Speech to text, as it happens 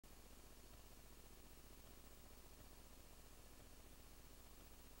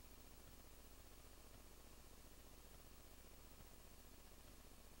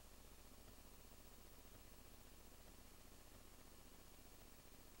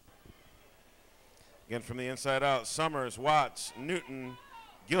Again from the inside out, Summers, Watts, Newton,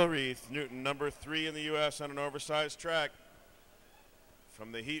 Gilreath. Newton, number 3 in the U.S. on an oversized track.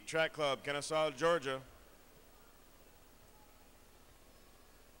 From the Heat Track Club, Kennesaw, Georgia.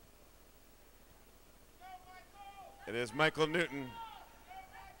 It is Michael Newton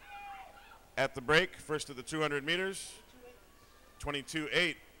at the break, first of the 200 meters,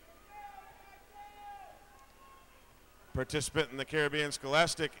 22.8. Participant in the Caribbean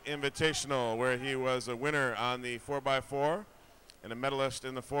Scholastic Invitational, where he was a winner on the 4x4 and a medalist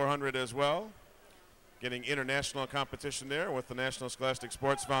in the 400 as well. Getting international competition there with the National Scholastic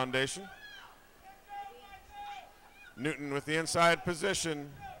Sports Foundation. Newton with the inside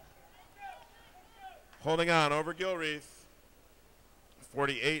position. Holding on over Gilreath.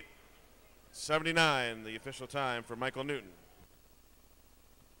 48.79, the official time for Michael Newton.